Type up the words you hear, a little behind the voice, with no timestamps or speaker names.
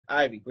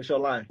Ivey, what's your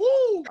line?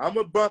 Woo! I'm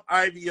going to bump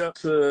Ivey up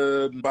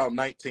to about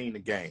 19 a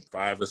game.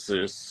 5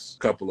 assists,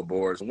 couple of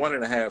boards,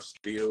 1.5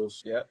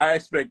 steals. Yep. I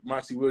expect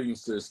Monty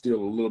Williams to steal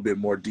a little bit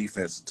more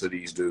defense to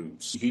these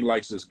dudes. He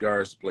likes his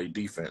guards to play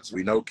defense.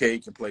 We know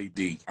Cade can play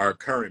D. Our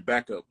current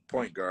backup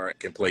point guard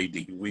can play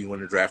D. We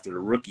went and drafted a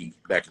rookie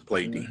that can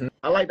play D.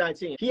 I like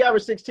 19. He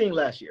averaged 16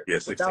 last year. Yeah,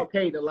 16. Without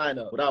Cade in the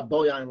lineup, without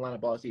Bojan in the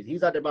lineup all season.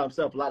 He's out there by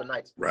himself a lot of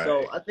nights. Right.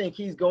 So I think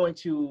he's going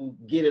to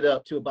get it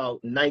up to about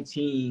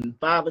 19,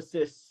 5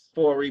 assists,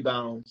 4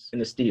 rebounds,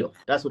 and a steal.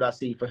 That's what I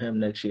see for him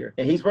next year.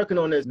 And he's working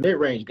on his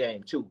mid-range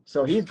game, too.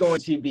 So he's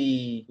going to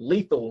be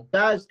lethal.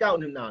 Guys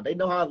scouting him now. They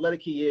know how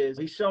athletic he is.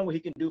 He's shown what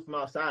he can do from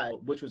outside,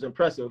 which was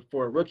impressive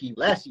for a rookie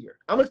last year.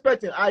 I'm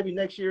expecting Ivey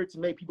next year to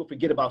make people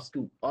forget about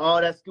Scoot.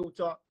 All that Scoot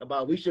talk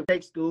about we should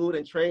take Scoot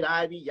and trade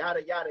Ivey,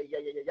 yada, yada,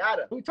 yada, yada,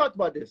 yada. We talked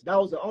about this. That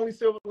was the only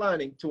silver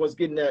lining towards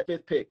getting that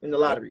 5th pick in the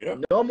lottery.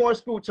 Yep. No more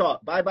Scoot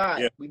talk. Bye-bye.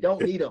 Yep. We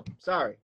don't need him. Sorry.